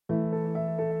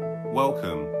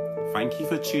Welcome. Thank you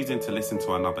for choosing to listen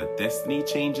to another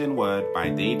destiny-changing word by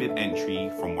David Entry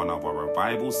from one of our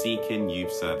revival-seeking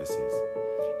youth services.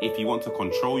 If you want to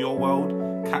control your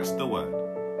world, catch the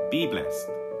word. Be blessed.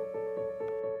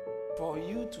 For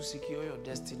you to secure your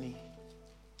destiny,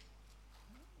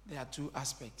 there are two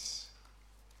aspects.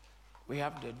 We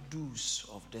have the do's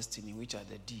of destiny, which are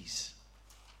the D's.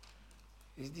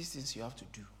 It's these things you have to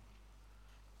do.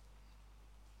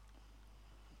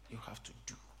 You have to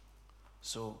do.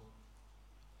 So,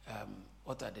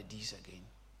 what are the D's again?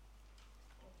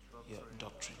 Your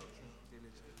doctrine.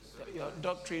 Your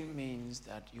doctrine means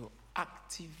that you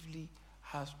actively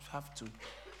have to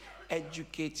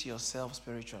educate yourself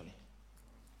spiritually.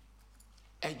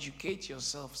 Educate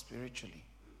yourself spiritually.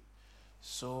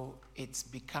 So it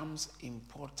becomes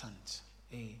important.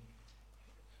 It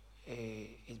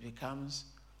becomes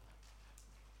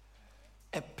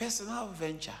a personal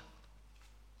venture.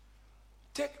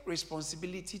 Take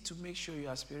responsibility to make sure you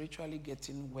are spiritually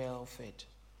getting well fed,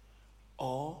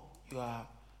 or you are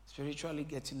spiritually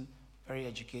getting very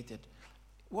educated.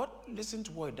 Listen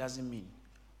to what it doesn't mean.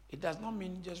 It does not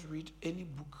mean just read any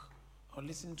book or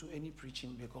listen to any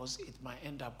preaching, because it might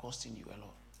end up costing you a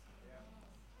lot.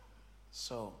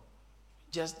 So,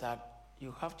 just that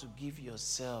you have to give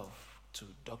yourself to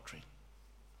doctrine.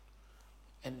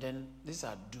 And then these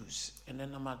are do's. And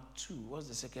then number 2, what's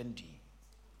the second D?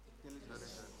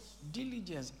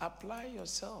 Diligence. Apply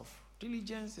yourself.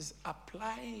 Diligence is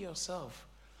applying yourself,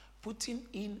 putting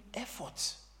in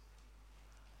effort,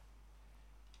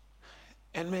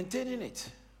 and maintaining it.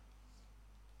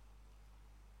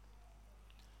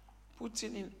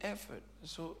 Putting in effort.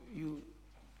 So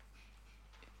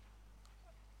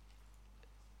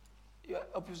your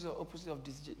opposite of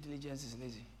diligence is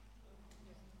lazy.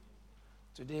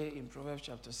 Today in Proverbs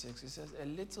chapter 6, it says, a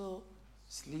little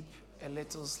sleep, a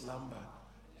little slumber,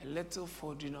 a little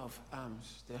folding of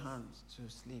arms, the hands to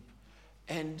sleep,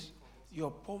 and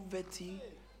your poverty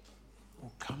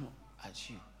will come at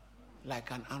you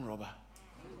like an armed robber.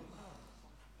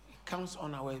 It comes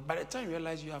on our way. By the time you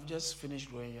realize you have just finished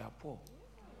growing, you are poor.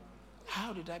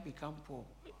 How did I become poor?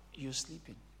 You're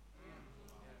sleeping.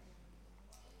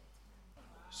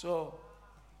 So,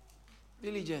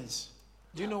 diligence.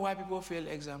 Do you know why people fail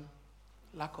exam?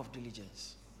 Lack of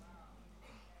diligence.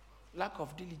 Lack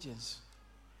of diligence.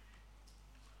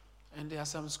 And there are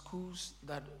some schools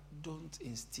that don't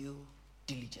instill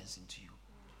diligence into you.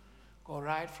 Go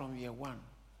right from year 1.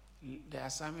 The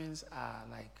assignments are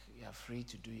like you are free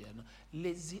to do.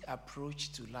 Lazy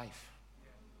approach to life.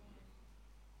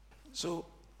 So,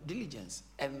 diligence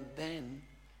and then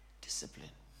discipline.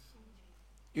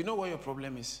 You know what your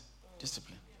problem is?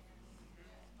 Discipline.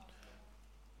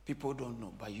 People don't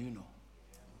know, but you know.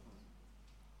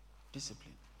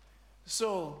 Discipline.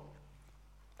 So,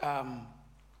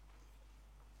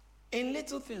 in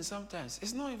little things sometimes,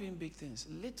 it's not even big things,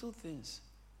 little things,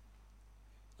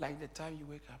 like the time you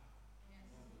wake up,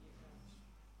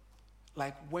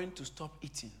 like when to stop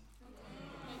eating.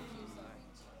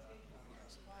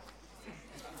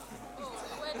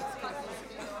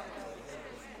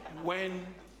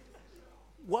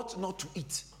 What not to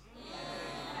eat.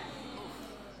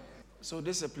 So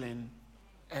discipline,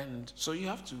 and so you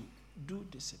have to do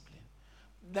discipline.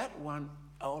 That one,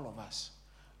 all of us.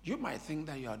 You might think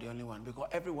that you are the only one, because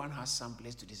everyone has some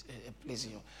place place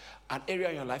in an area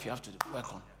in your life you have to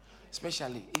work on.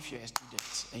 Especially if you're a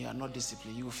student and you are not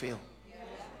disciplined, you will fail.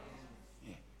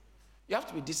 Yeah. You have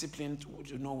to be disciplined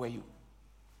to know where you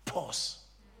pause.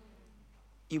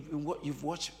 You've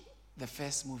watched the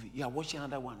first movie, you are watching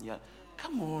another one.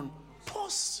 Come on,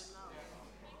 pause.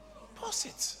 Pause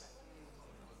it.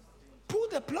 Pull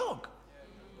the plug.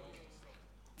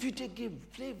 Video game,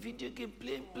 play video game,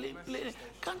 play.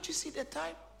 Can't you see the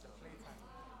time?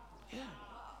 Yeah.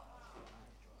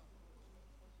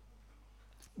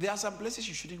 There are some places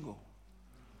you shouldn't go,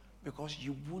 because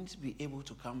you won't be able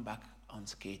to come back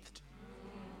unscathed.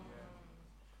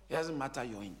 It doesn't matter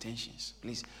your intentions.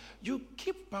 Please, you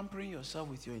keep pampering yourself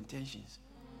with your intentions.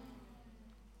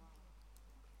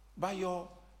 But your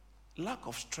lack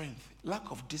of strength, lack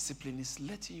of discipline is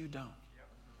letting you down.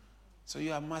 So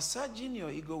you are massaging your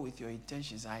ego with your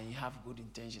intentions. I have good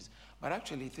intentions. But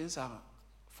actually things are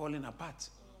falling apart.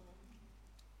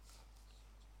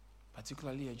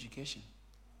 Particularly education.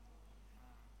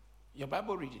 Your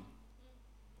Bible reading.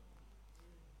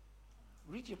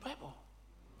 Read your Bible.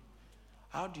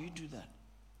 How do you do that?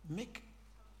 Make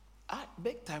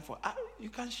time for. You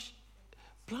can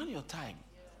plan your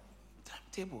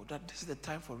timetable. That this is the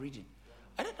time for reading.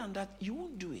 Other than that, you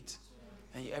won't do it.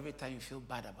 And every time you feel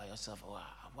bad about yourself,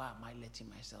 why am I letting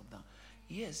myself down?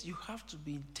 Yes, you have to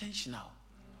be intentional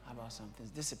about some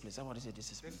things. Discipline. Somebody say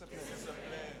discipline.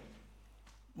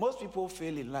 Most people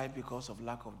fail in life because of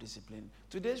lack of discipline.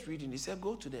 Today's reading, he said,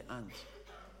 go to the ant.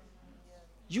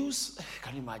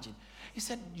 Can you imagine? He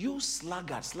said, you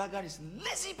sluggard. Sluggard is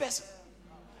lazy person.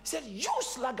 He said, you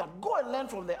sluggard, go and learn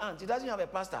from the ant. He doesn't have a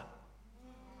pastor.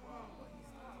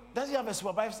 Doesn't have a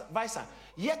supervisor.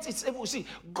 Yet it's able to see.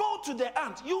 Go to the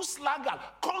ant, you sluggard.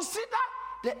 Consider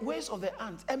the ways of the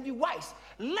ant and be wise.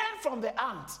 Learn from the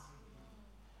ant.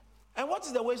 And what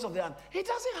is the ways of the ant? He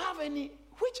doesn't have any,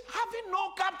 which having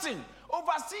no captain,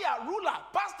 overseer, ruler,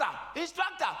 pastor,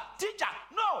 instructor, teacher,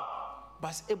 no.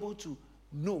 But is able to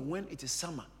know when it is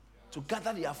summer to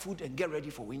gather their food and get ready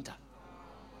for winter.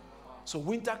 So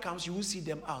winter comes, you will see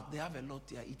them out. They have a lot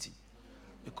they are eating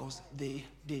because they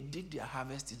did their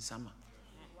harvest in summer.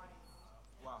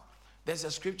 Wow. There's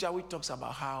a scripture which talks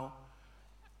about how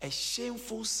a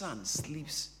shameful son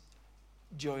sleeps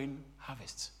during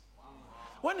harvest. Wow.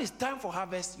 When it's time for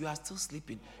harvest, you are still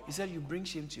sleeping. He said you bring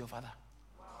shame to your father.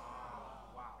 Wow.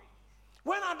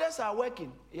 When others are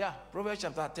working, Proverbs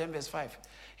chapter 10 verse 5.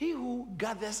 He who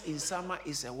gathers in summer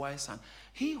is a wise son.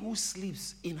 He who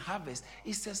sleeps in harvest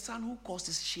is a son who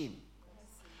causes shame.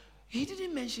 He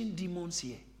didn't mention demons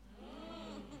here.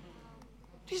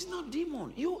 This is not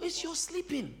demon. It's your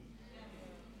sleeping.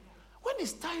 When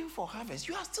it's time for harvest,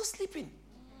 you are still sleeping.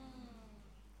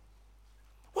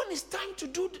 When it's time to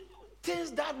do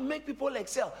things that make people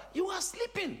excel, you are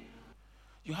sleeping.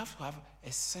 You have to have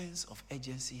a sense of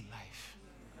urgency in life.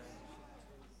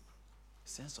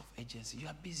 Sense of urgency. You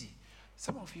are busy.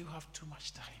 Some of you have too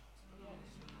much time.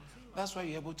 That's why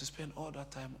you're able to spend all that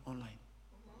time online.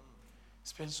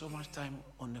 Spend so much time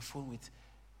on the phone with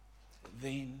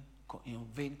vain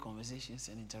conversations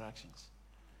and interactions.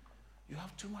 You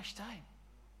have too much time.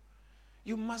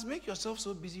 You must make yourself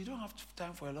so busy. You don't have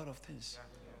time for a lot of things.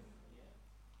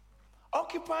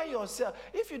 Occupy yourself.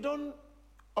 If you don't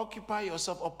occupy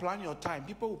yourself or plan your time,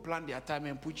 people will plan their time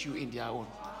and put you in their own.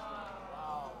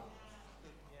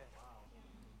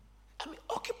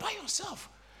 Occupy yourself.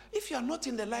 If you are not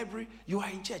in the library, you are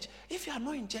in church. If you are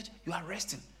not in church, you are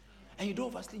resting. And you don't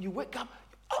oversleep. You wake up.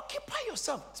 Occupy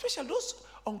yourself. Especially those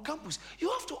on campus.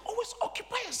 You have to always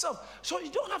occupy yourself. So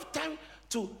you don't have time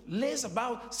to laze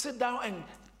about, sit down and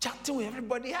chatting with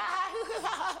everybody.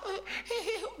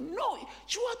 No,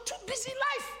 you are too busy in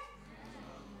life.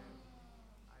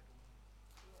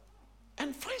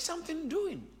 And find something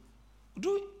doing.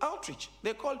 Do outreach.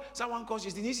 Someone calls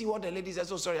you. Did you see what the lady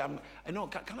says? Oh, sorry, I know.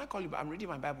 Can I call you back? I'm reading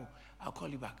my Bible. I'll call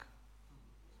you back.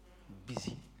 I'm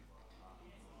busy.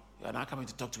 You are not coming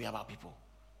to talk to me about people.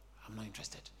 I'm not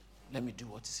interested. Let me do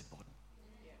what is important.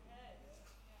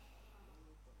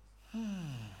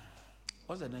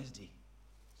 What's the next day?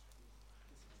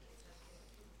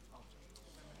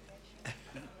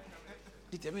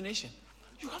 Determination.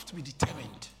 You have to be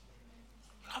determined.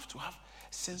 You have to have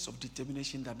a sense of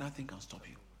determination that nothing can stop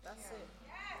you. That's it.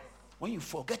 When you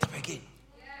fall, get up again.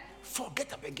 Fall,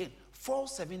 get up again. Fall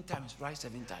 7 times, rise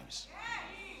 7 times.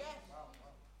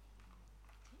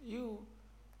 You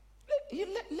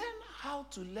learn how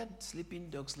to let sleeping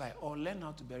dogs lie, or learn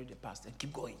how to bury the past and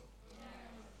keep going.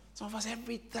 Some of us,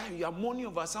 every time you are mourning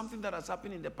over something that has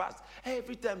happened in the past,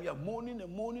 every time you are mourning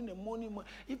and mourning and mourning.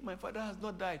 If my father has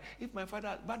not died,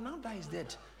 but now that is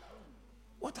dead,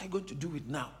 what are you going to do with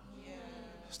now? Yeah.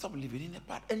 Stop living in the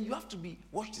past. And you have to be,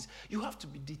 watch this, you have to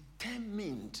be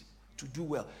determined to do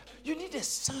well. You need a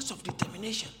sense of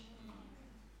determination.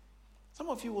 Some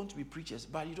of you want to be preachers,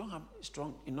 but you don't have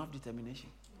strong enough determination.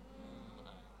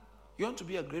 You want to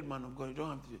be a great man of God, you don't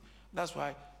have to. That's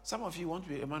why some of you want to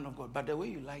be a man of God, but the way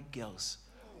you like girls,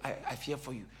 I fear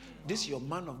for you. This your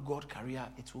man of God career,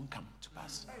 it won't come to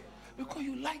pass. Because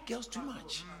you like girls too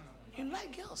much. You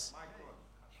like girls.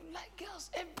 You like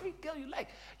girls. Every girl you like.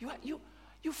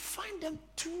 You find them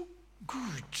too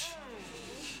good.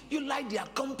 You like their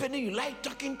company, you like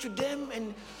talking to them,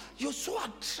 and you're so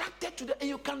attracted to them, and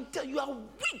you can tell you are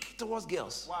weak towards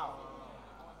girls. Wow.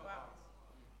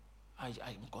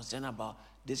 I'm concerned about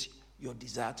this, your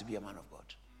desire to be a man of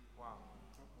God. Wow.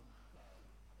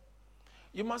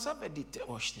 You must have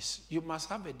watch this. You must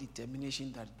have a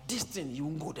determination that this thing, you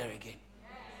won't go there again.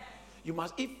 You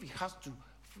must, if it has to,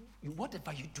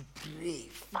 whatever you do, pray,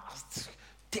 fast,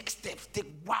 take steps, take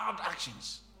wild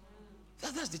actions.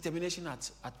 That's determination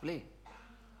at play.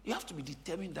 You have to be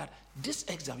determined that this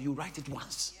exam, you write it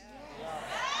once. Yeah.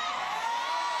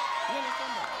 You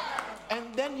understand that?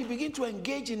 And then you begin to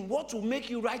engage in what will make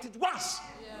you write it once.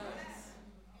 Yes.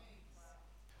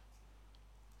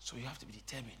 So you have to be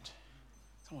determined.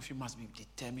 Some of you must be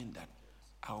determined that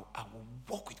I will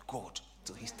walk with God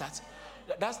till He starts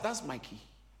That's my key.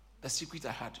 The secret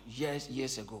I had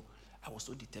years ago. I was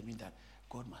so determined that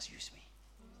God must use me.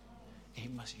 He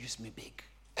must use me big.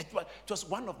 It was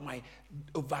one of my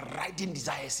overriding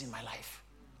desires in my life.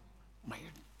 My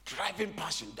driving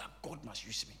passion that God must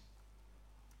use me.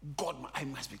 I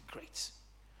must be great.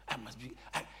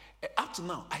 Up to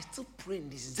now, I still pray and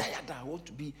desire that I want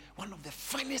to be one of the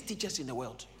finest teachers in the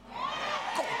world.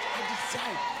 God, I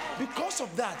desire.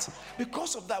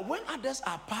 Because of that, when others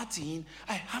are partying,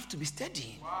 I have to be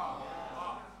studying.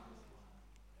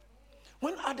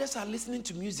 When others are listening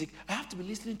to music, I have to be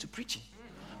listening to preaching.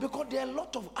 Because there are a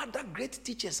lot of other great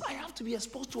teachers. I have to be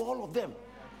exposed to all of them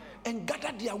and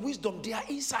gather their wisdom, their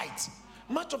insights.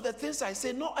 Much of the things I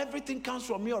say, not everything comes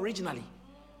from me originally.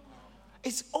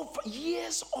 It's over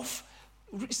years of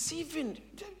receiving,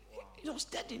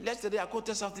 studying. Yesterday I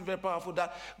quoted something very powerful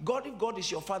that if God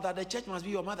is your father, the church must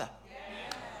be your mother.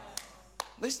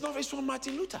 It's from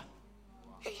Martin Luther.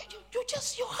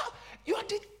 You are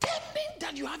determined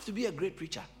that you have to be a great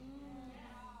preacher.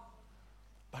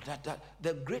 But that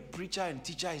the great preacher and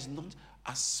teacher is not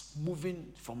as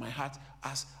moving from my heart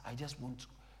as I just want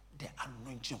the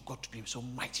anointing of God to be so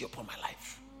mighty upon my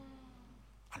life.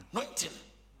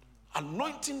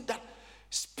 Anointing that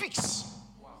speaks.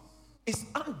 It's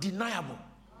undeniable.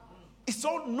 It's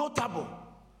all notable.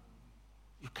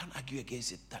 You can't argue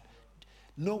against it that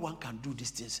no one can do these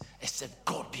things except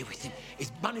God be with him.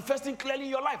 It's manifesting clearly in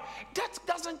your life. That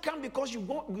doesn't come because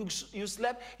you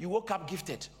slept, you woke up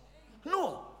gifted.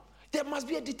 No. There must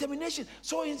be a determination.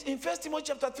 So in 1 Timothy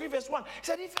chapter 3 verse 1, he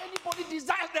said, if anybody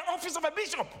desires the office of a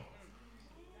bishop,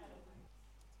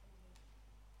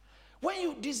 when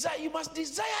you desire, you must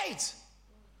desire it.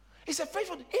 He said,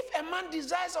 faithful. If a man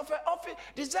desires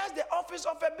the office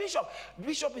of a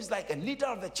bishop is like a leader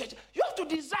of the church. You have to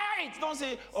desire it. Don't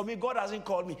say, God hasn't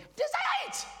called me. Desire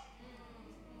it.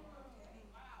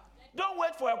 Don't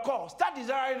wait for a call. Start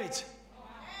desiring it.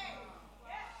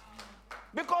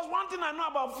 Because one thing I know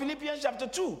about Philippians chapter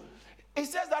 2, it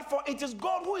says that for it is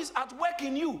God who is at work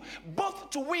in you, both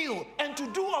to will and to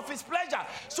do of his pleasure.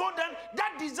 So then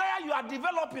that desire you are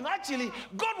developing, actually,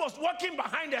 God was working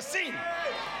behind the scene.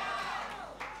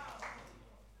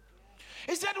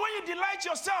 He said, when you delight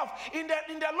yourself in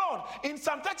the Lord, in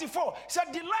Psalm 34, he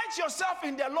said, delight yourself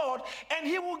in the Lord, and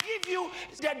he will give you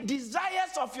the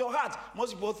desires of your heart.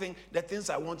 Most people think the things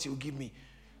I want, he will give me.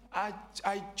 I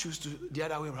choose to the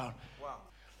other way around. Wow.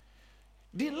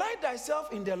 Delight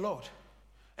thyself in the Lord.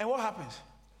 And what happens?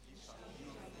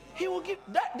 He will give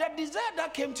that desire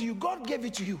that came to you, God gave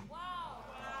it to you. Wow.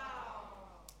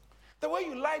 The way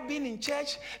you like being in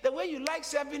church, the way you like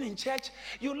serving in church,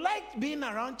 you like being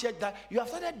around church, that you have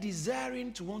started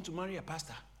desiring to want to marry a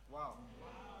pastor. Wow.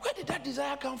 Where did that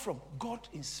desire come from? God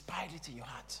inspired it in your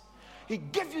heart. He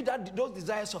gave you those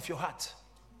desires of your heart.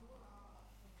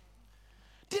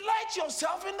 Delight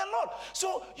yourself in the Lord.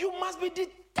 So you must be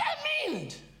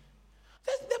determined.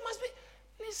 There must be.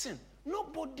 Listen,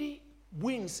 nobody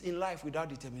wins in life without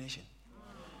determination.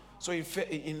 So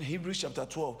in Hebrews chapter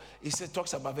 12, it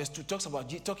talks about verse 2,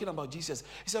 talking about Jesus.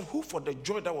 He said, who for the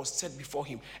joy that was set before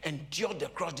him endured the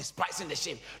cross, despising the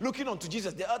shame. Looking unto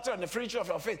Jesus, the author and the finisher of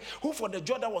your faith, who for the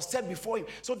joy that was set before him.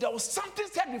 So there was something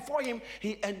set before him.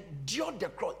 He endured the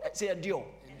cross. Say endure.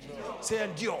 Say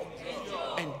endure.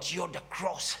 Endure the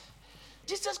cross.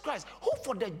 Jesus Christ, who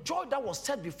for the joy that was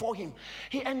set before him,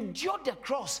 he endured the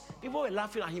cross. People were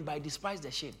laughing at him, but he despised the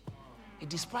shame. He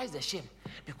despised the shame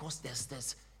because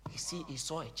there's he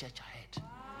saw a church ahead.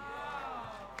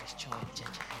 He saw a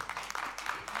church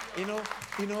ahead.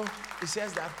 You know, it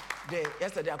says that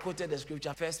yesterday I quoted the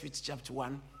scripture, 1 Peter chapter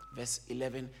 1, verse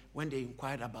 11, when they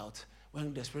inquired about,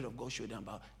 when the Spirit of God showed them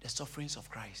about the sufferings of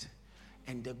Christ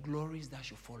and the glories that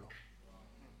should follow.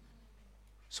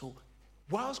 So,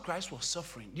 whilst Christ was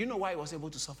suffering, do you know why he was able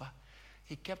to suffer?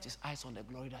 He kept his eyes on the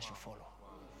glory that should follow.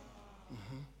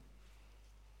 Mm-hmm.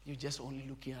 You're just only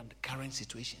looking at the current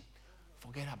situation.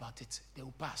 Forget about it. They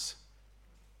will pass.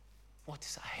 What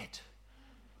is ahead?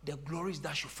 The glories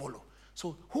that should follow.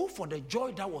 So, who for the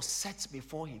joy that was set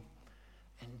before him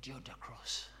endured the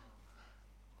cross?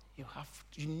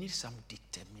 You need some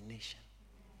determination.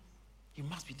 You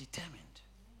must be determined.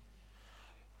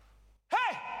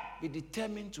 Hey! Be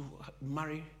determined to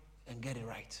marry and get it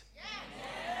right. Yes.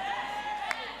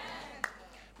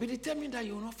 Be determined that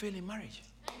you will not fail in marriage.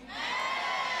 Amen.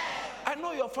 I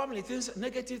know your family,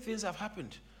 negative things have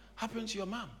happened. Happened to your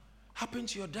mom, happened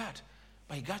to your dad.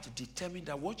 But you got to determine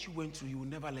that what you went through, you will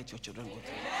never let your children go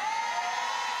through.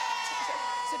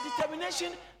 It's a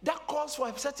determination that calls for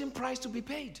a certain price to be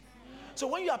paid. So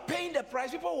when you are paying the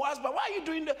price, people will ask, but why are you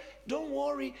doing that? Don't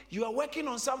worry, you are working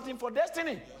on something for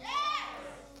destiny. Yeah.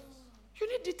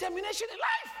 need determination in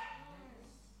life.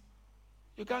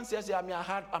 You can't say,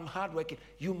 I'm hardworking.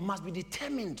 You must be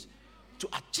determined to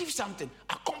achieve something,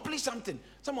 accomplish something.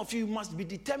 Some of you must be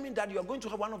determined that you are going to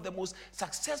have one of the most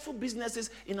successful businesses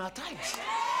in our times.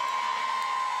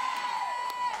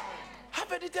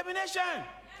 Have a determination.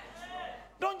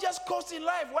 Don't just coast in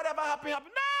life. Whatever happens,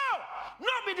 happen. No!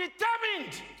 Be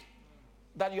determined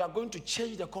that you are going to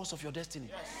change the course of your destiny.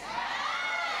 Yes.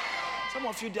 Some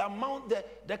of you,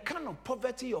 the kind of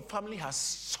poverty your family has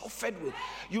suffered with,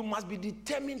 you must be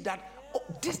determined that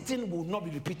this thing will not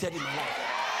be repeated in my life.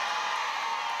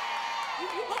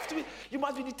 You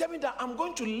must be determined that I'm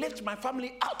going to lift my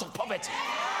family out of poverty.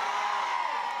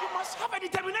 You must have a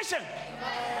determination.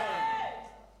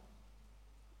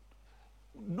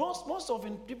 Most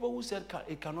often, people who said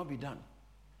it cannot be done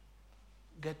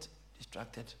get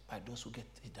distracted by those who get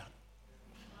it done.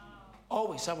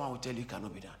 Always someone will tell you it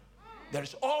cannot be done. There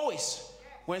is always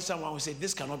when someone will say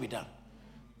this cannot be done.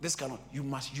 This cannot. You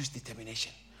must use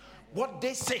determination. What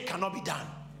they say cannot be done,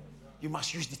 you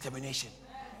must use determination.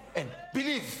 And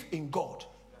believe in God.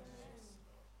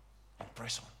 And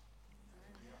press on.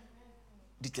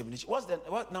 Determination.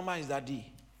 What number is that D?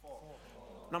 4.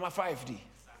 Number 5 D.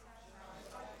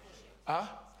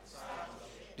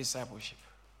 Discipleship.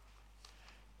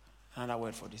 Another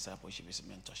word for discipleship is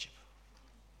mentorship.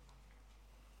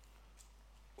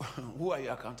 Who are you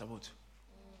accountable to?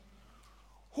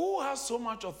 Who has so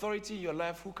much authority in your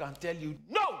life who can tell you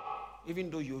no, even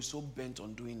though you're so bent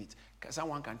on doing it?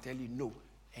 Someone can tell you no,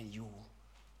 and you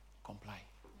comply.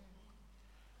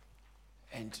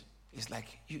 And it's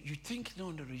like you think,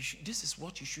 no, this is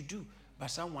what you should do. But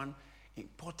someone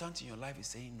important in your life is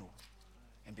saying no.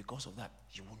 And because of that,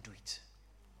 you won't do it.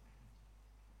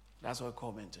 That's what I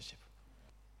call mentorship.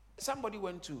 Somebody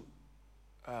went to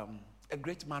a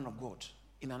great man of God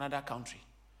in another country.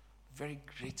 Very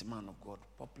great man of God,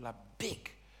 popular,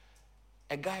 big.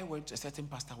 A certain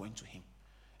pastor went to him.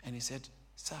 And he said,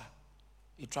 sir,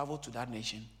 he traveled to that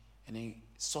nation and he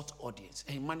sought audience.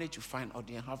 And he managed to find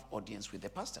audience, have audience with the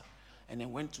pastor. And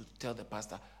then went to tell the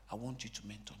pastor, I want you to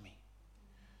mentor me.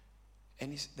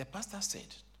 And the pastor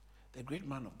said, the great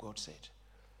man of God said,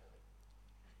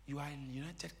 you are in the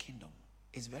United Kingdom.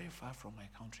 It's very far from my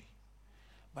country.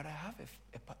 But I have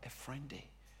a friend there.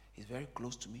 He's very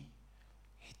close to me.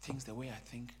 He thinks the way I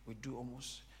think. We do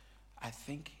almost. I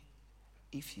think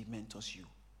if he mentors you,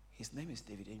 his name is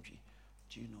David Entry.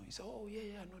 Do you know? He said, oh,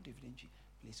 yeah, I know David Entry.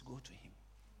 Please go to him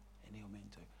and he'll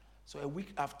mentor you. So a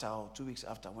week after or 2 weeks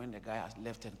after, when the guy has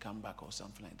left and come back or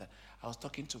something like that, I was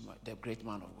talking to the great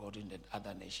man of God in the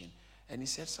other nation. And he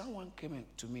said, someone came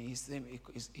to me, his name,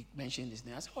 he mentioned his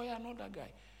name. I said, oh yeah, I know that guy.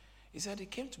 He said, he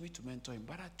came to me to mentor him,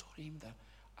 but I told him that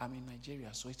I'm in Nigeria,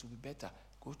 so it will be better.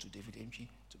 Go to David Entry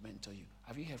to mentor you.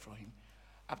 Have you heard from him?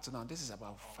 Up to now, this is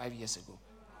about 5 years ago.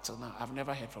 Till now, I've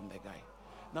never heard from the guy.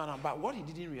 No, but what he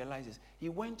didn't realize is, he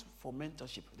went for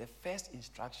mentorship. The first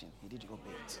instruction, he didn't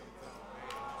obey it.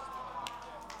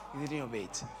 He didn't obey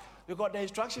it. Because the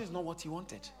instruction is not what he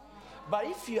wanted. But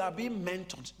if you are being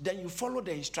mentored, then you follow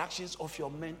the instructions of your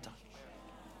mentor.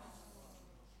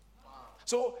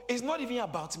 So it's not even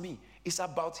about me. It's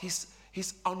about his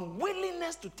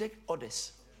unwillingness to take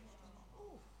orders.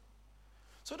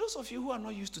 So those of you who are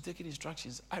not used to taking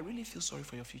instructions, I really feel sorry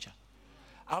for your future.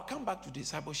 I'll come back to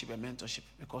discipleship and mentorship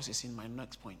because it's in my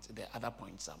next point, the other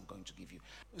points I'm going to give you.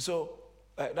 So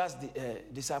that's the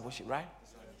discipleship, right?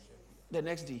 Discipleship. The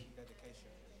next D.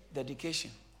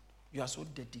 Dedication. You are so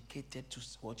dedicated to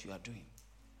what you are doing.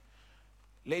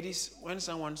 Ladies, when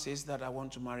someone says that I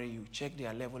want to marry you, check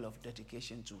their level of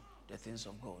dedication to the things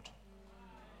of God.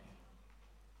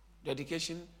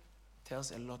 Dedication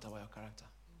tells a lot about your character.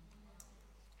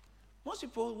 Most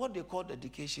people, what they call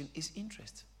dedication is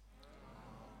interest.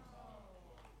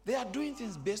 They are doing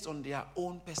things based on their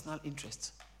own personal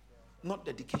interests, not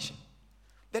dedication.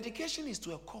 Dedication is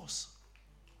to a cause.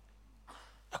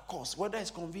 A cause, whether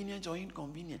it's convenient or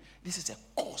inconvenient. This is a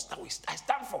cause that I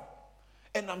stand for.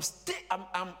 And I'm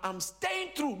staying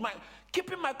through,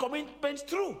 keeping my commitments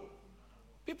through.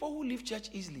 People who leave church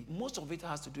easily, most of it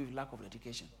has to do with lack of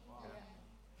dedication. Wow.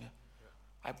 Yeah.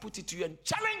 I put it to you and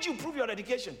challenge you, prove your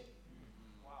dedication.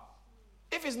 Wow.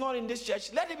 If it's not in this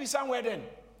church, let it be somewhere then.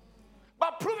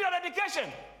 But prove your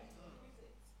dedication.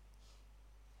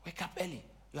 Wake up early.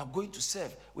 You are going to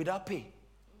serve without pay.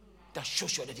 That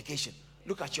shows your dedication.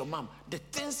 Look at your mom. The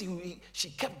things she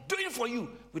kept doing for you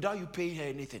without you paying her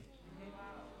anything.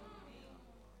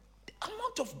 The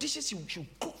amount of dishes she'll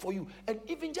cook for you, and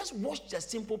even just wash the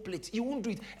simple plates, you won't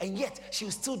do it, and yet she'll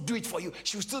still do it for you.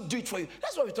 She'll still do it for you.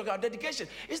 That's what we talk about dedication.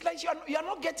 It's like you are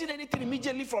not getting anything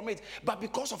immediately from it, but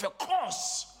because of a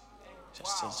cause,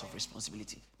 sense of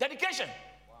responsibility. Dedication.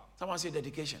 Someone say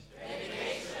dedication.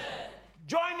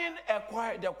 Joining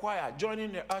the choir,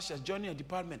 joining the ushers, joining a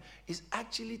department is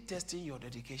actually testing your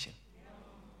dedication.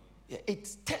 Yeah,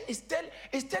 it's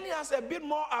telling us a bit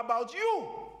more about you,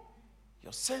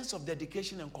 your sense of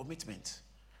dedication and commitment.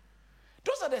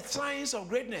 Those are the signs of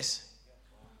greatness.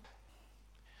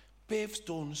 Paved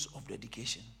stones of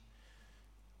dedication.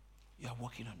 You are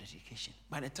working on dedication.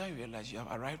 By the time you realize you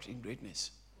have arrived in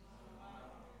greatness.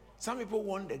 Some people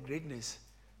want the greatness.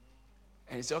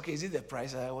 And it's okay, is it the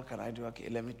price? What can I do? Okay,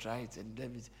 let me try it. And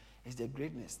then it's the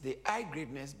greatness. They eye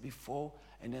greatness before,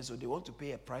 and then so they want to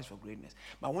pay a price for greatness.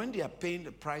 But when they are paying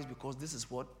the price because this is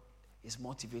what is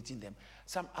motivating them,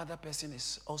 some other person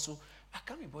is also, I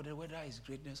can't be bothered whether it's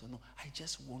greatness or no. I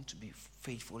just want to be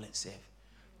faithful and serve.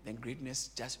 Then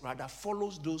greatness just rather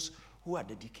follows those who are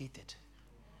dedicated.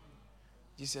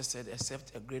 Jesus said,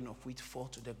 except a grain of wheat fall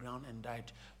to the ground and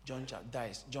died. John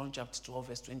chapter 12,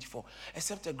 verse 24.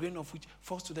 Except a grain of wheat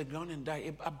falls to the ground and dies,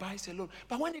 it abides alone.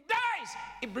 But when it dies,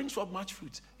 it brings forth much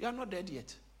fruit. You are not dead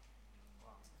yet.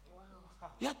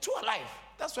 You are too alive.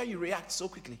 That's why you react so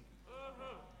quickly.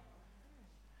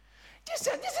 Jesus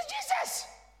said, this is Jesus.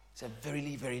 He said,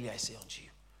 verily, verily, I say unto you,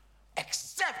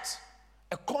 except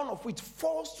a corn of wheat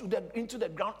falls into the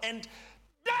ground and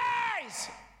dies.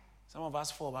 Some of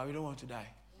us fall, but we don't want to die.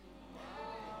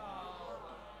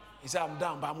 He said, I'm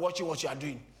down, but I'm watching what you are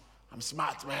doing. I'm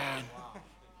smart, man. I'm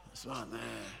smart, man.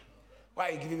 Why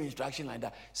are you giving me instruction like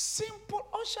that? Simple.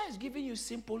 Usher is giving you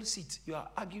simple seat. You are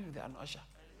arguing with an usher.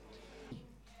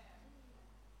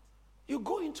 You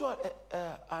go into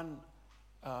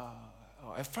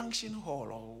a function hall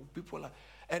or people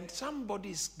and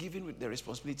somebody is given with the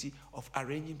responsibility of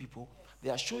arranging people. They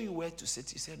are showing you where to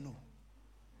sit. You say, no.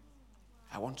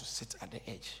 I want to sit at the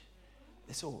edge.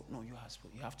 They say, oh, no, you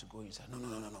have to go inside.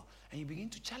 No. And you begin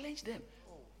to challenge them.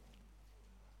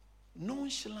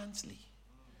 Nonchalantly,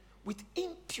 with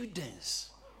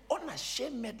impudence,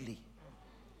 unashamedly,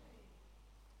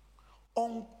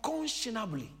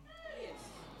 unconscionably.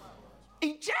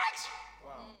 In church,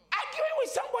 arguing with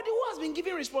somebody who has been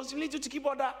given responsibility to keep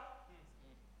order.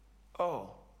 Oh,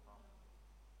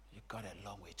 you got a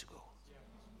long way to go.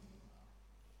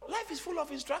 Life is full of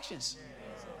instructions.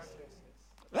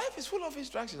 Life is full of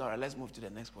instructions. All right, let's move to the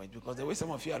next point because the way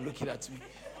some of you are looking at me.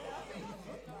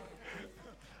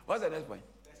 What's the next point?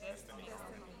 Destiny.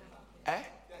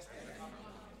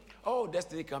 Oh,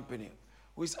 Destiny Company,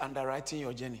 who is underwriting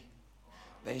your journey,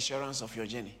 the insurance of your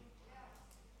journey.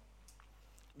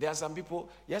 There are some people,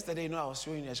 yesterday, I was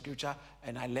showing a scripture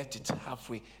and I left it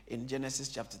halfway in Genesis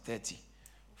chapter 30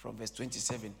 from verse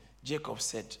 27.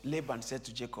 Laban said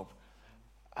to Jacob,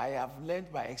 I have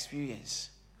learned by experience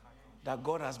that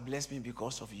God has blessed me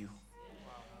because of you.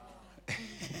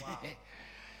 Wow.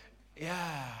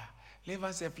 Yeah.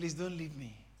 Laban said, please don't leave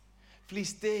me. Please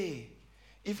stay.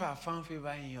 If I have found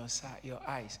favor in your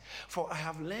eyes. For I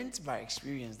have learned by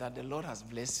experience that the Lord has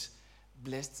blessed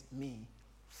me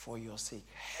for your sake.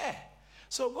 Hey.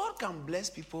 So God can bless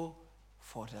people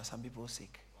for some people's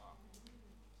sake.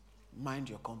 Mind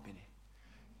your company.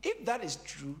 If that is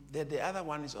true, then the other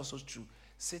one is also true.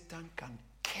 Satan can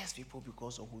curse people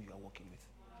because of who you are working with.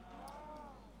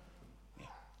 Yeah.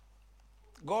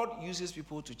 God uses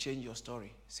people to change your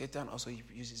story. Satan also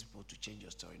uses people to change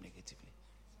your story negatively.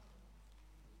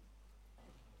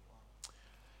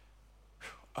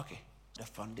 Okay, the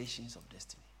foundations of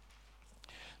destiny.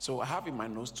 So I have in my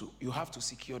notes too, you have to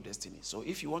secure destiny. So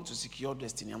if you want to secure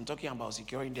destiny, I'm talking about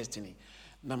securing destiny.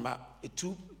 Number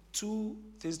two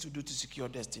things to do to secure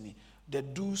destiny. The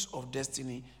do's of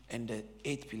destiny and the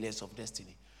 8 pillars of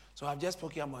destiny. So I've just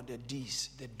spoken about the D's,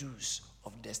 the do's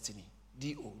of destiny.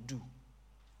 D-O, do.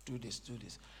 Do this, do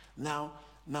this. Now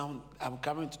I'm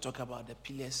coming to talk about the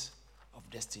pillars of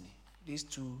destiny. These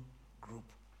 2 group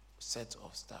sets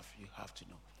of stuff you have to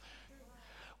know.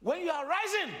 When you are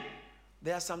rising,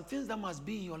 there are some things that must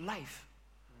be in your life,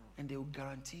 and they will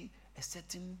guarantee a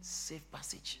certain safe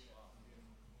passage.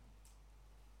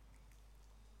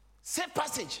 Safe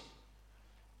passage.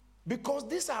 Because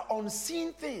these are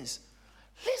unseen things.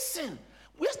 Listen,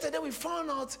 yesterday we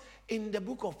found out in the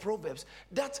book of Proverbs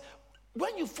that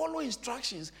when you follow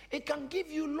instructions, it can give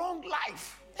you long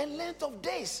life and length of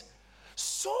days.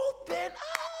 So then,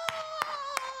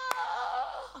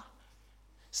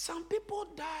 some people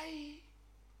die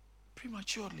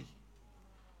prematurely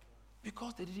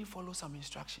because they didn't follow some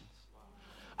instructions.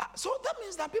 So that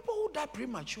means that people who die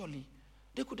prematurely,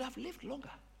 they could have lived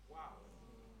longer. Wow.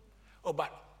 Oh,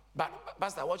 but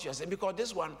Pastor, what you're saying, because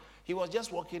this one, he was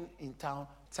just walking in town,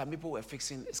 some people were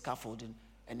fixing scaffolding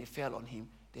and it fell on him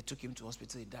They took him to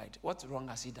hospital, he died. What wrong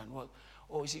has he done? What?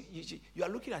 Oh, you are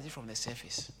looking at it from the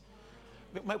surface.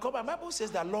 My Bible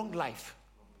says that long life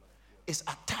is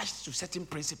attached to certain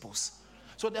principles.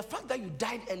 So the fact that you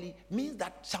died early means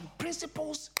that some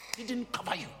principles didn't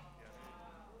cover you.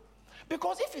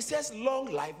 Because if it says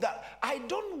long life, that I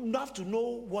don't have to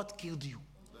know what killed you.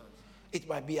 It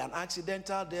might be an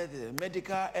accidental death, a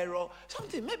medical error,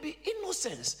 something, maybe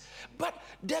innocence. But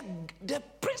the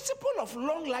principle of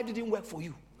long life didn't work for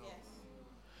you. Yes.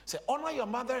 So honor your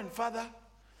mother and father,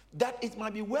 that it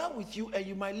might be well with you and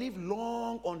you might live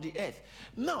long on the earth.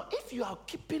 Now, if you are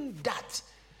keeping that,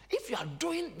 if you are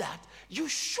doing that, you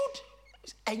should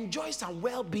enjoy some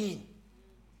well-being.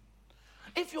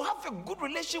 If you have a good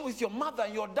relation with your mother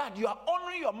and your dad, you are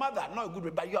honoring your mother, not a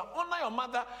good, but you are honoring your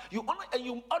mother, you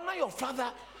honor your father,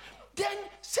 then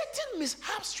certain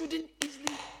mishaps shouldn't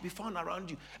easily be found around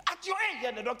you. At your age,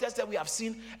 and the doctor said we have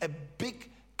seen a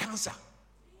big cancer.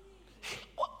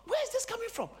 Where is this coming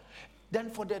from? Then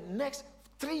for the next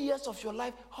 3 years of your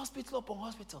life, hospital upon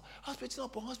hospital, hospital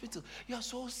upon hospital. You are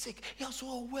so sick, you are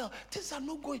so unwell. Things are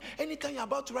not going. Anytime you're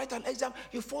about to write an exam,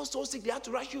 you fall so sick, they have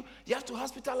to rush you, they have to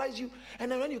hospitalize you. And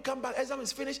then when you come back, exam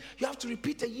is finished, you have to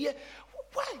repeat a year.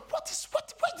 Why? Where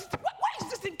is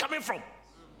this thing coming from?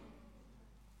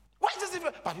 Why is this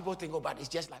different? But people think, oh, but it's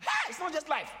just life. It's not just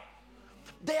life.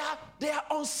 They are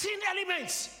unseen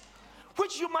elements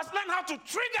which you must learn how to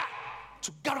trigger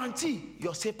to guarantee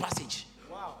your safe passage.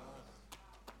 Wow.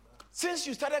 Since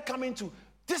you started coming to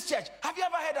this church, have you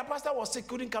ever heard a pastor was sick,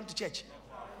 couldn't come to church?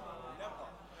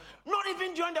 Not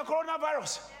even during the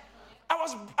coronavirus. I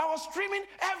was streaming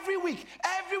every week.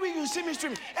 Every week you see me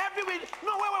streaming. Every week.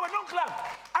 No, wait, don't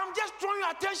clap. I'm just drawing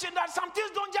your attention that some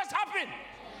things don't just happen.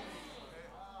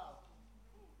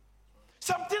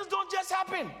 Some things don't just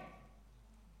happen.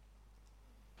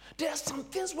 There are some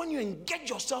things when you engage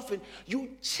yourself in,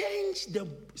 you change the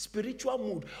spiritual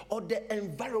mood or the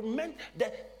environment,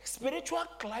 the spiritual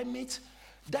climate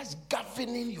that's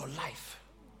governing your life.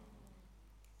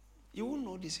 You won't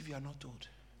know this if you are not told.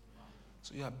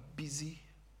 So you are busy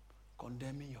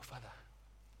condemning your father,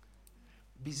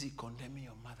 busy condemning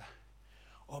your mother,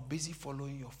 or busy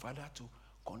following your father to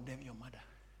condemn your mother,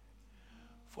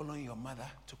 following your mother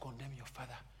to condemn your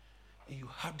father. And you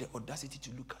have the audacity to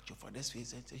look at your father's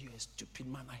face and say, you're a stupid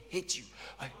man, I hate you.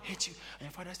 And your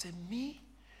father said, me?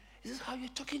 Is this how you're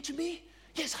talking to me?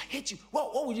 Yes, I hate you.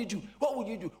 What would you do? What would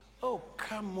you do? Oh,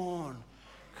 come on.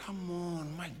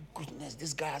 My goodness,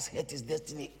 this guy has hurt his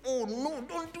destiny. Oh, no,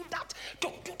 don't do that.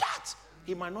 Don't do that.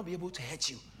 He might not be able to hurt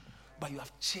you, but you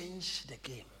have changed the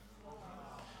game.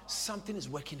 Something is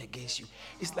working against you.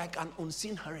 It's like an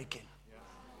unseen hurricane.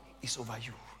 It's over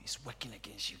you. It's working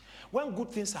against you. When good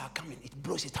things are coming, it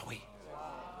blows it away.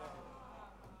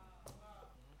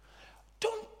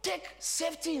 Don't take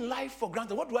safety in life for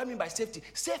granted. What do I mean by safety?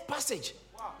 Safe passage.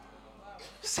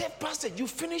 Safe passage. You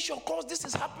finish your course. This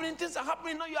is happening. Things are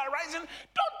happening. Now you are rising.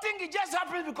 Don't think it just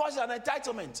happens because it's an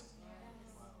entitlement.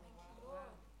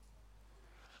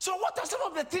 So what are some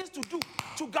of the things to do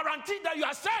to guarantee that you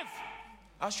are safe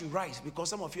as you rise? Because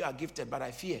some of you are gifted, but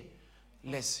I fear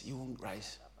lest you won't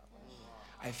rise.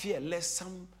 I fear lest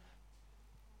some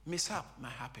mishap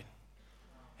might happen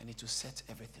and it will set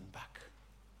everything back.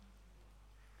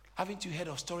 Haven't you heard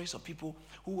of stories of people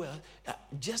who were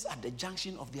just at the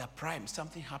junction of their prime,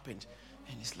 something happened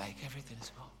and it's like everything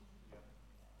is gone?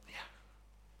 Yeah.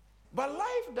 But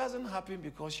life doesn't happen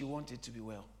because you want it to be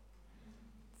well.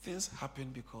 Things happen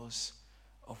because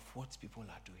of what people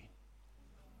are doing.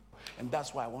 And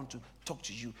that's why I want to talk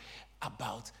to you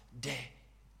about the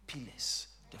pillars,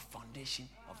 the foundation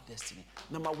of destiny.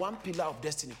 Number one pillar of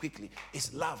destiny, quickly,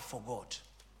 is love for God.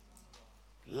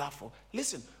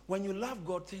 Listen, when you love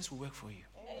God, things will work for you.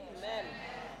 Amen.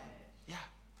 Yeah.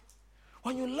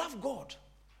 When you love God,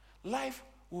 life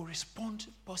will respond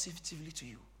positively to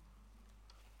you.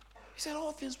 He said,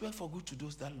 all things work for good to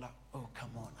those that love. Oh,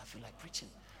 come on, I feel like preaching.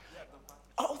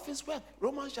 All things work.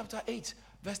 Romans chapter 8,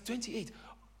 verse 28.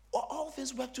 All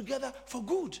things work together for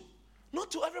good. Not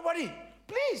to everybody.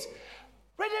 Please,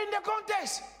 read it in the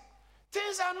context.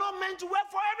 Things are not meant to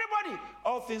work for everybody.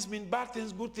 All things mean bad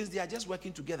things, good things. They are just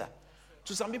working together.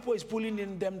 To some people, it's pulling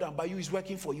them down. But you, it's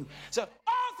working for you. So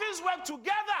all things work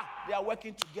together. They are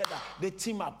working together. They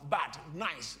team up. Bad,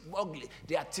 nice, ugly.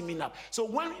 They are teaming up. So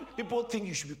when people think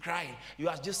you should be crying, you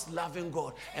are just loving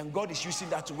God. And God is using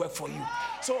that to work for you.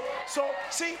 So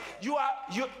see,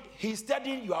 He's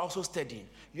studying. You are also studying.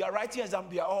 You are writing exam.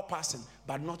 You are all passing.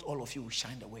 But not all of you will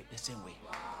shine the same way.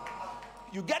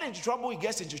 You get into trouble, he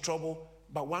gets into trouble,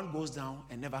 but one goes down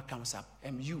and never comes up.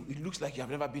 And it looks like you have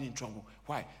never been in trouble.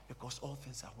 Why? Because all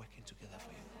things are working together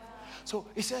for you. So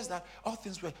it says that all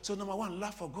things were. So number one,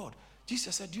 love for God.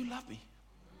 Jesus said, do you love me?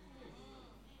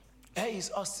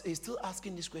 He's still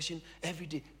asking this question every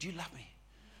day. Do you love me?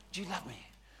 Do you love me?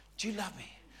 Do you love me?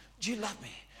 Do you love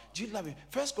me? Do you love me?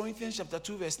 1 Corinthians chapter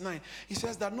 2 verse 9. He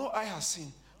says that no eye has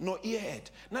seen, nor ear heard,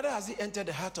 neither has it entered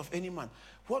the heart of any man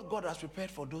what God has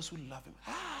prepared for those who love him.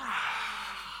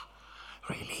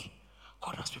 Really?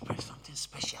 God has prepared something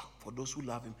special for those who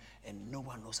love him, and no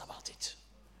one knows about it.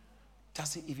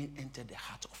 Doesn't even enter the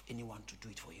heart of anyone to do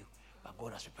it for you, but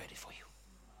God has prepared it for you.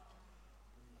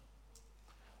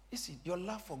 You see, your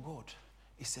love for God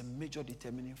is a major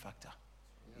determining factor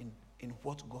in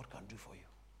what God can do for you.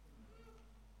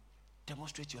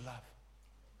 Demonstrate your love.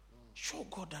 Show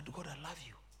God that God, I love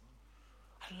you.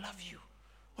 I love you.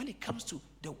 When it comes to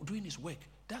doing his work,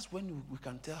 that's when we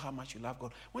can tell how much you love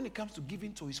God. When it comes to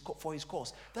giving for his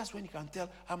cause, that's when you can tell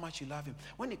how much you love him.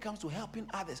 When it comes to helping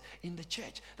others in the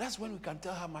church, that's when we can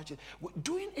tell how much.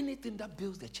 Doing anything that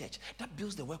builds the church, that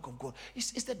builds the work of God,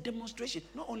 it's a demonstration.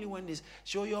 Not only when it's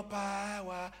show your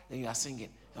power, then you are singing.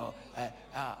 No,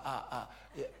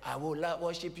 I will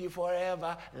worship you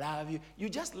forever, love you. You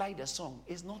just like the song.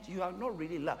 It's not, you are not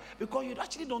really love, because you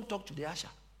actually don't talk to the usher.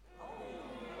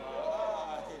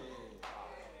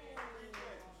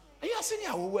 And you are saying,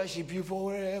 I will worship you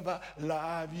forever,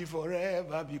 love you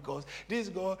forever, because this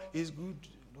God is good.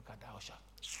 Look at that usher.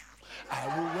 I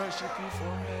will worship you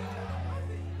forever.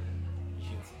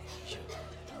 You.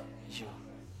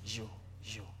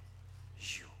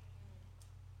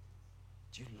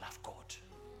 Do you love God?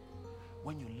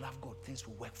 When you love God, things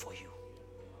will work for you.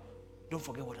 Don't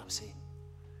forget what I'm saying.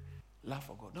 Love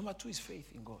for God. Number two is faith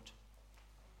in God.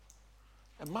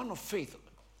 A man of faith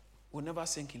will never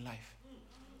sink in life.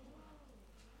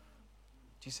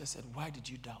 Jesus said, why did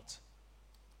you doubt?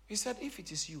 He said, if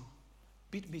it is you,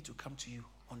 bid me to come to you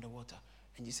on the water.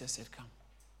 And Jesus said, come.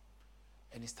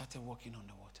 And he started walking on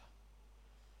the water.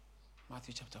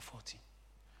 Matthew chapter 14.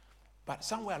 But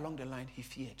somewhere along the line, he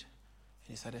feared. And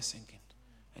he started sinking.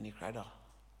 And he cried out,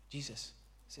 Jesus,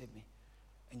 save me.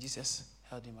 And Jesus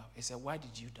held him up. He said, why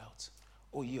did you doubt?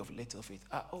 O ye of little faith.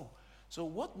 So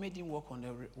what made him walk on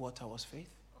the water was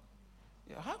faith?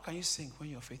 Yeah, how can you sink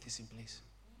when your faith is in place?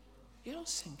 You don't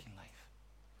sink in life.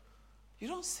 You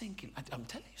don't sink in, I'm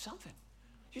telling you something.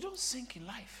 You don't sink in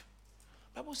life.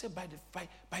 The Bible said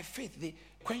by faith they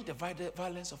quench the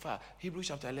violence of fire. Hebrews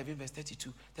chapter 11 verse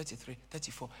 32, 33,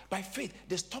 34. By faith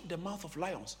they stopped the mouth of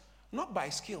lions. Not by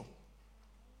skill.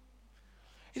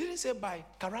 He didn't say by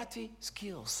karate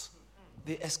skills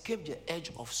they escaped the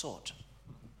edge of sword.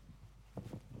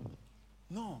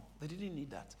 No, they didn't need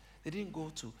that. They didn't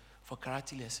go for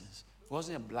karate lessons. It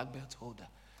wasn't a black belt holder.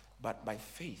 But by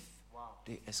faith,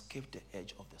 they escaped the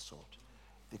edge of the sword.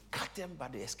 They cut them,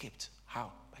 but they escaped.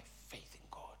 How? By faith in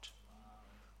God.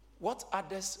 What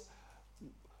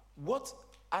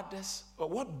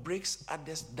breaks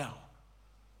others down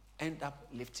end up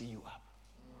lifting you up.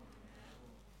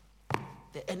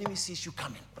 The enemy sees you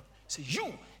coming. So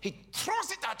he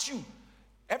throws it at you.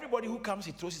 Everybody who comes,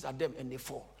 he throws it at them and they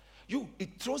fall. He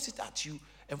throws it at you,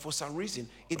 and for some reason,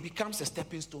 it becomes a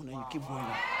stepping stone and you keep going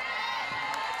up.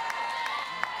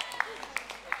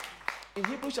 In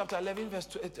Hebrews chapter 11, verse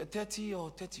 30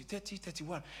 or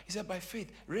 31, he said, by faith,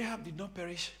 Rahab did not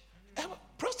perish.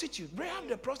 Prostitute, Rahab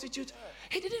the prostitute,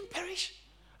 he didn't perish.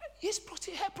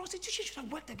 Her prostitution should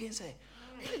have worked against her.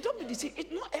 Don't be deceived.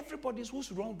 It's not everybody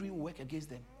who's wrongdoing will work against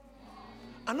them.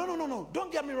 And no.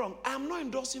 Don't get me wrong. I'm not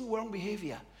endorsing wrong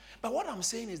behavior. But what I'm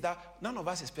saying is that none of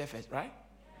us is perfect, right?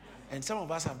 And some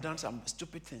of us have done some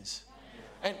stupid things.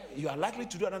 And you are likely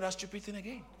to do another stupid thing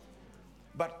again.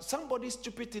 But somebody's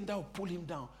stupid thing that will pull him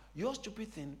down. Your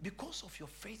stupid thing, because of your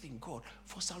faith in God,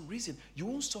 for some reason, you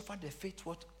won't suffer the fate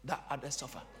that others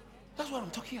suffer. That's what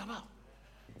I'm talking about.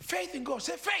 Faith in God.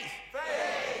 Say faith.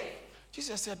 Faith.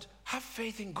 Jesus said, have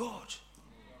faith in God.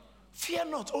 Fear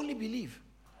not, only believe.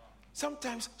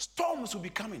 Sometimes storms will be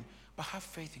coming, but have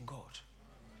faith in God.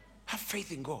 Have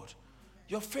faith in God.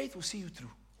 Your faith will see you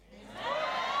through.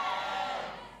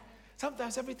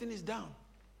 Sometimes everything is down.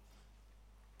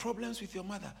 Problems with your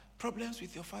mother, problems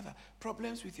with your father,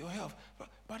 problems with your health.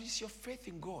 But it's your faith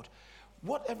in God.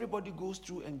 What everybody goes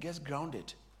through and gets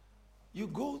grounded, you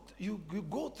go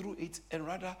through it, and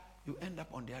rather you end up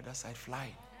on the other side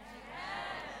flying.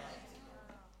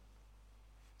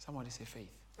 Somebody say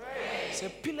faith. Faith. Say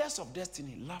pillars of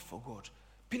destiny, love for God.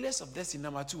 Pillars of destiny,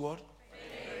 number 2, what?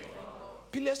 Faith.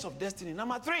 Pillars of destiny,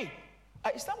 number 3.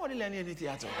 Is somebody learning anything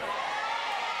at all?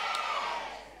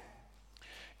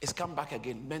 It's come back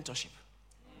again, mentorship.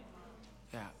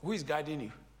 Yeah. Who is guiding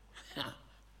you?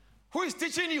 Who is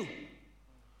teaching you?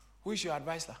 Who is your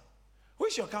advisor? Who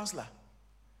is your counselor?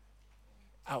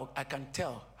 I can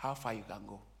tell how far you can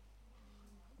go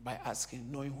by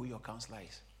asking, knowing who your counselor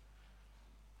is.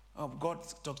 Oh, God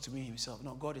talked to me himself.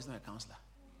 No, God is not a counselor.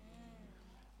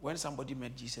 When somebody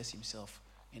met Jesus himself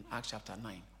in Acts chapter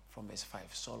 9, from verse 5,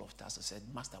 Saul of Tarsus said,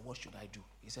 Master, what should I do?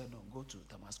 He said, no, go to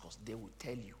Damascus. They will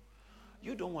tell you.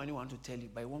 You don't want anyone to tell you,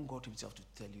 but you want God himself to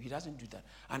tell you. He doesn't do that.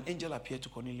 An angel appeared to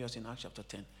Cornelius in Acts chapter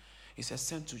 10. He says,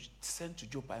 send to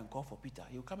Joppa and call for Peter.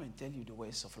 He'll come and tell you the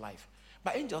ways of life.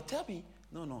 But angel, tell me.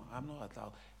 No, I'm not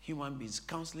allowed. Human beings.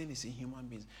 Counseling is in human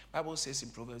beings. Bible says in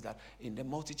Proverbs that in the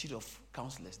multitude of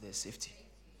counselors, there's safety.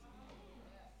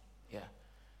 Yeah.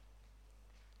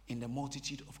 In the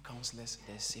multitude of counselors,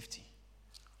 there's safety.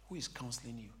 Who is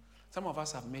counseling you? Some of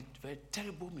us have made very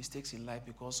terrible mistakes in life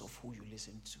because of who you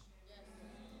listen to.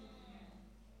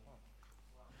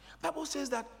 Bible says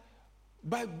that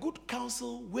by good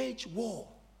counsel, wage war.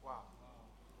 Wow.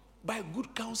 By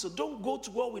good counsel. Don't go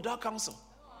to war without counsel.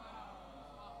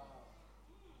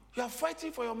 You are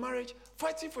fighting for your marriage,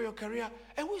 fighting for your career,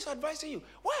 and who is advising you?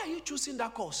 Why are you choosing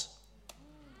that course?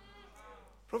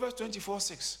 Proverbs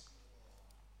 24:6.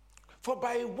 For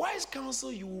by wise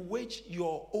counsel you will wage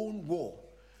your own war,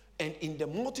 and in the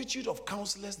multitude of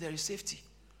counselors there is safety.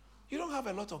 You don't have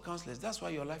a lot of counselors. That's why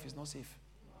your life is not safe.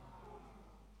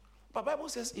 But Bible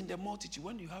says in the multitude,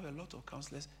 when you have a lot of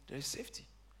counselors, there is safety.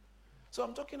 So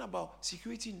I'm talking about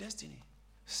security in destiny.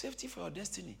 Safety for your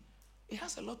destiny. It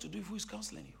has a lot to do with who is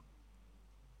counseling you.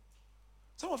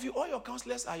 Some of you, all your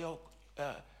counselors are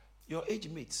your age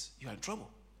mates. You are in trouble.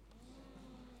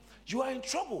 You are in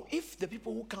trouble if the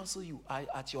people who counsel you are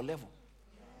at your level,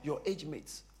 your age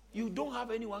mates. You don't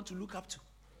have anyone to look up to.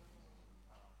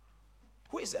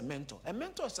 Who is a mentor? A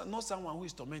mentor is not someone who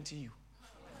is tormenting you.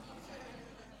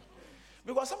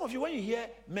 Because some of you, when you hear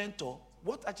mentor,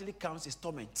 what actually counts is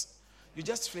torment. You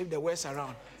just flip the words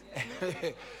around.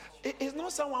 It's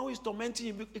not someone who is tormenting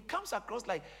you. It comes across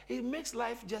like it makes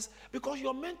life just because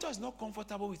your mentor is not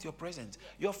comfortable with your presence.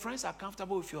 Your friends are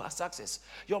comfortable with your success.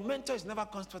 Your mentor is never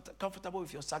comfortable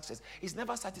with your success. He's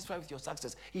never satisfied with your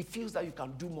success. He feels that you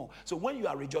can do more. So when you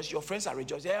are rejoicing, your friends are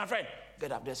rejoicing. Hey, my friend,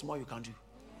 get up. There's more you can do.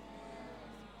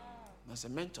 That's a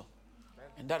mentor.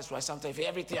 And that is why sometimes if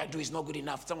everything I do is not good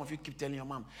enough, some of you keep telling your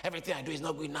mom, everything I do is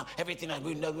not good enough. Everything I do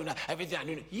is not good enough. Everything I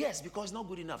do. Yes, because it's not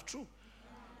good enough. True.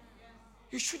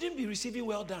 You shouldn't be receiving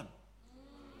well done.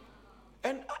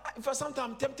 And for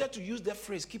sometimes I'm tempted to use that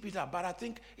phrase, keep it up, but I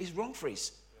think it's wrong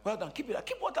phrase. Well done, keep it up.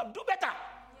 Keep what up, do better.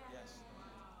 Yes.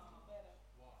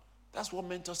 That's what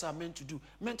mentors are meant to do.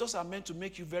 Mentors are meant to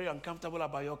make you very uncomfortable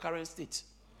about your current state.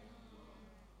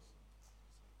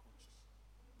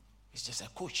 It's just a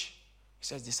coach. He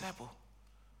says disciple.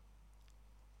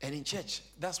 And in church,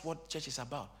 that's what church is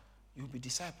about. You'll be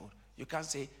discipled. You can't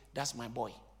say, that's my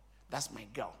boy. That's my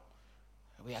girl.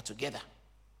 We are together.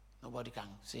 Nobody can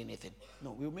say anything.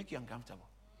 No, we'll make you uncomfortable.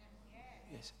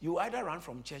 Yes. You either run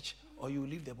from church or you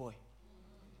leave the boy.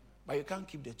 But you can't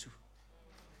keep the two.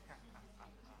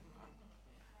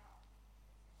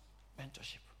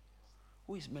 Mentorship.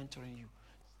 Who is mentoring you?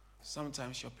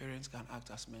 Sometimes your parents can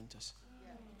act as mentors.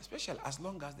 Especially as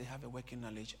long as they have a working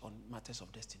knowledge on matters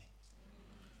of destiny.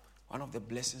 One of the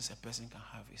blessings a person can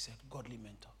have is a godly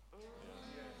mentor.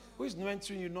 Who is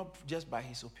mentoring you not just by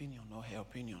his opinion or her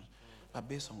opinion, but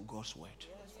based on God's word,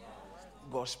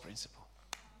 God's principle.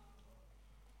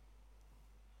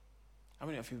 How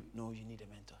many of you know you need a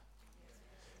mentor?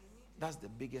 That's the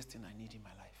biggest thing I need in my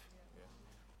life.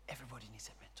 Everybody needs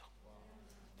a mentor.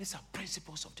 These are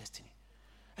principles of destiny.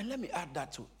 And let me add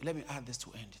this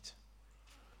to end it.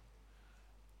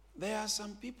 There are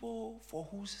some people for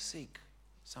whose sake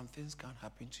some things can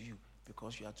happen to you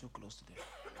because you are too close to them.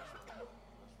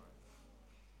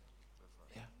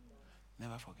 Yeah.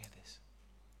 Never forget this.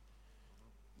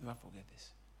 Never forget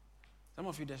this. Some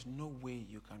of you, there's no way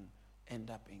you can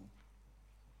end up in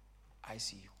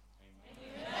ICU.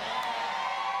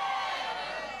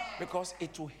 Because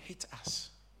it will hit us.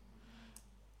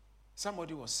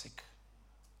 Somebody was sick.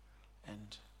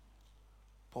 And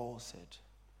Paul said,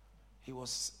 he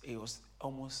was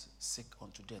almost sick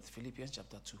unto death. Philippians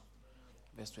chapter 2,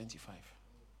 verse 25.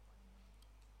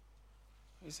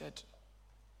 He said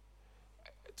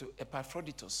to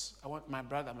Epaphroditus, I want my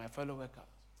brother, my fellow worker,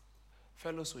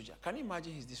 fellow soldier. Can you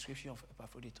imagine his description of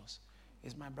Epaphroditus?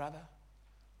 He's my brother,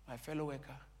 my fellow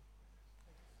worker,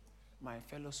 my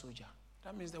fellow soldier.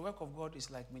 That means the work of God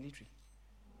is like military.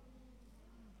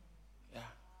 Yeah.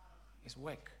 It's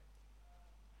work.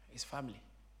 It's family.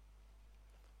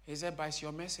 He said, but it's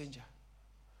your messenger,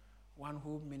 one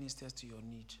who ministers to your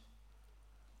need.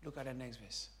 Look at the next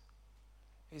verse.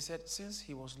 He said, since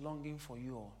he was longing for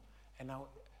you all, and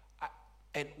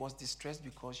and was distressed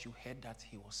because you heard that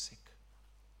he was sick.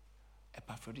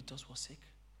 Epaphroditus was sick.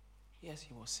 Yes,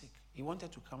 he was sick. He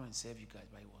wanted to come and serve you guys,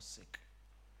 but he was sick.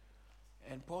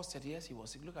 And Paul said, yes, he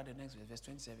was sick. Look at the next verse, verse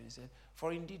 27. He said,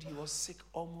 for indeed he was sick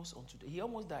almost unto death. He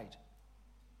almost died.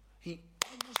 He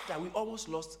almost died. We almost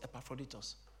lost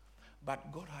Epaphroditus.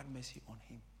 But God had mercy on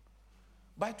him.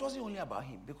 But it wasn't only about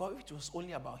him, because if it was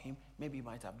only about him, maybe he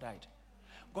might have died.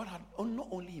 God had, not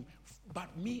only him,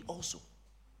 but me also.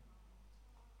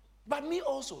 But me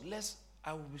also, lest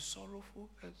I will be sorrowful.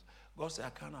 God said, I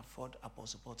can't afford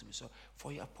Apostle Paul to be sorrowful.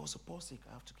 For your Apostle Paul's sake,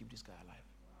 I have to keep this guy alive.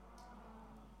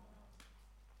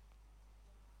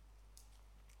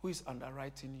 Who is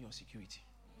underwriting your security?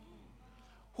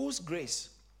 Whose grace,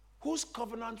 whose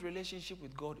covenant relationship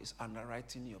with God is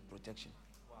underwriting your protection?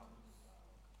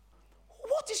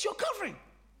 What is your covering?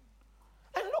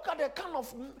 And look at the kind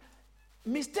of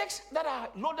mistakes that are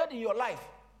loaded in your life.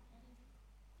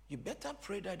 You better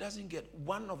pray that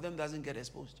one of them doesn't get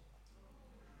exposed.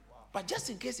 But just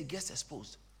in case it gets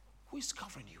exposed, who is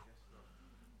covering you?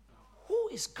 Who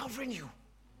is covering you?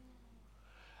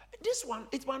 This one,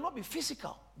 it might not be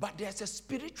physical, but there's a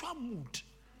spiritual mood.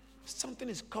 Something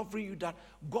is covering you that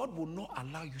God will not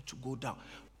allow you to go down.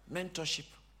 Mentorship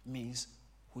means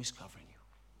who is covering you?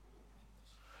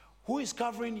 Who is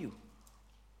covering you?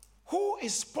 Who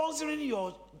is sponsoring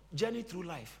your journey through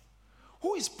life?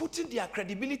 Who is putting their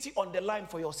credibility on the line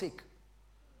for your sake?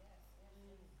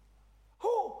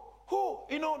 Who?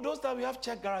 You know, those that we have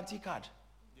check guarantee card.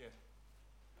 Yeah.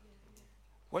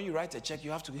 When you write a check,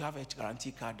 you have to have a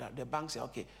guarantee card that the bank says,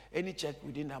 okay, any check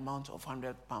within the amount of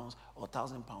 £100 or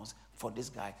 £1,000 for this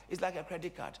guy. It's like a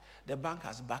credit card. The bank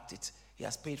has backed it. He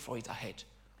has paid for it ahead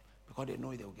because they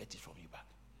know they will get it from you back.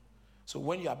 So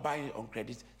when you are buying it on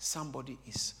credit, somebody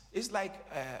is... It's like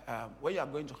when you are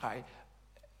going to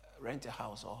rent a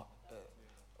house or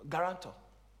guarantor.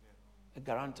 A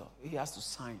guarantor. He has to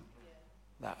sign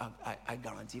that I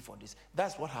guarantee for this.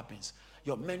 That's what happens.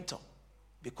 Your mentor,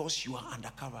 because you are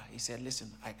undercover, he said,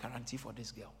 listen, I guarantee for this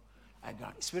girl. I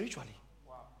guarantee. Spiritually.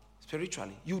 Wow.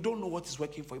 Spiritually. You don't know what is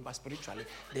working for you, but spiritually,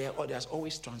 there's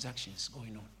always transactions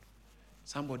going on.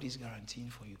 Somebody's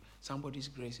guaranteeing for you. Somebody's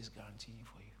grace is guaranteeing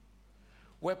for you.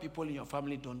 Where people in your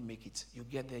family don't make it, you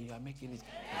get there, you are making it.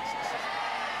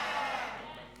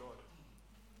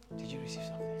 Did you receive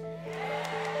something?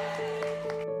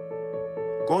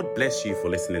 God bless you for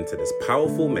listening to this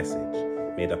powerful message.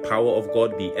 May the power of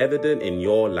God be evident in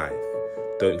your life.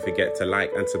 Don't forget to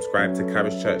like and subscribe to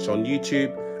Charis Church on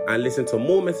YouTube and listen to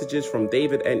more messages from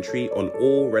David Entry on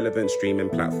all relevant streaming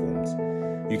platforms.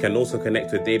 You can also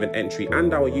connect with David Entry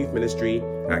and our youth ministry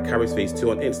at Charis Phase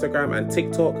 2 on Instagram and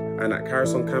TikTok, and at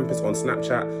Charis on Campus on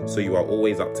Snapchat, so you are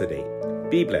always up to date.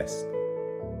 Be blessed.